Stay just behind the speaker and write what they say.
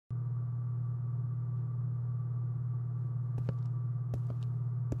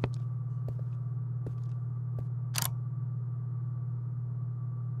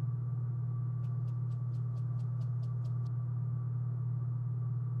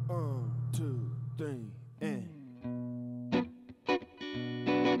thing.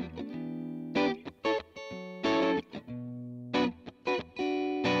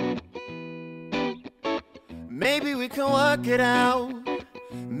 Maybe we can work it out.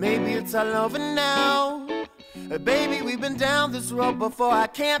 Maybe it's all over now. Baby, we've been down this road before. I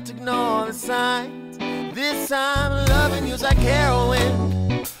can't ignore the signs. This time loving you's like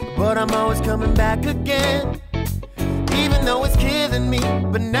heroin, but I'm always coming back again. Even though it's killing me,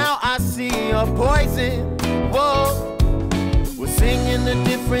 but now I see your poison. Whoa, we're singing a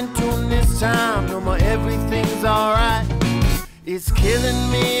different tune this time. No more everything's alright. It's killing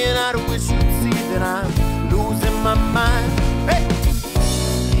me and I wish you'd see that I'm losing my mind. Hey!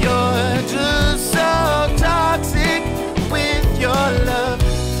 You're just so toxic with your love.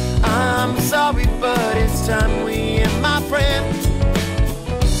 I'm sorry, but it's time we end, my friend.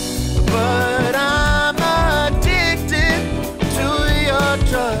 But I'm addicted to your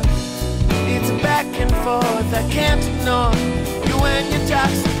drug. It's back and forth, I can't ignore you and your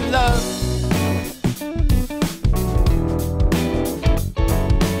toxic love.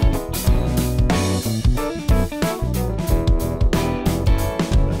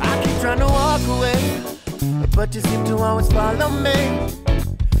 Trying to walk away, but you seem to always follow me.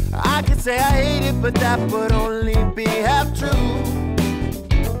 I could say I hate it, but that would only be half true.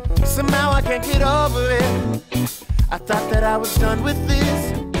 Somehow I can't get over it. I thought that I was done with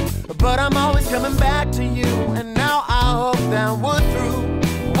this, but I'm always coming back to you, and now I hope that we're through.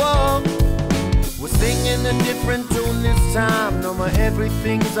 Whoa, we're singing a different tune this time. No more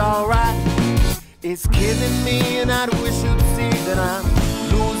everything's alright. It's killing me, and I wish you'd see that I'm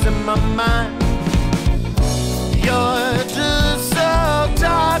losing my mind. You're just so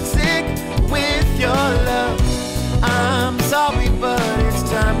toxic with your love. I'm sorry, but it's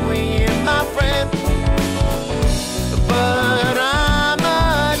time we end, my friend. But I'm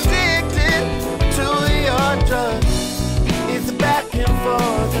addicted to your drug. It's back and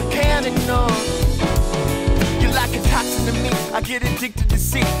forth, I can't ignore. You're like a toxin to me, I get addicted to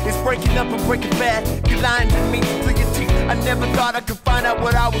see. It's breaking up and breaking bad. You're lying to me through your teeth. I never thought I could find out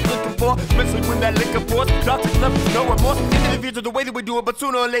what I was looking for, especially when that liquor pours. Toxic love, no remorse. Into the future, the way that we do it, but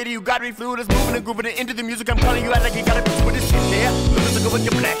sooner or later you gotta be fluid. It's moving and grooving and into the music. I'm calling you out like you gotta be with this shit there. Looking so good with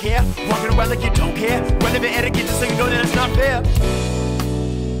your black hair, walking around like you don't care. Relevant etiquette, just so you know that it's not fair.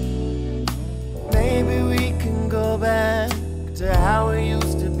 Maybe we can go back to how it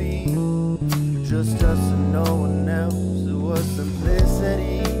used to be, just us and no one else. It was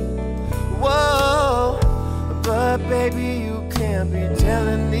simplicity. Whoa, but baby, you can't be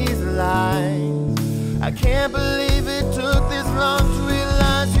telling these lies. I can't believe it took this long to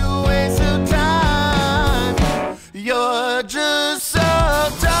realize you wasted time. You're just so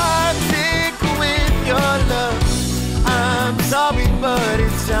toxic with your love. I'm sorry, but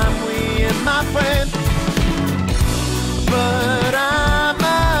it's time we end, my friend. But I'm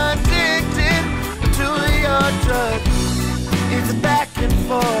addicted to your drug. It's back and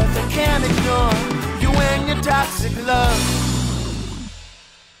forth, I can't ignore you and your toxic love.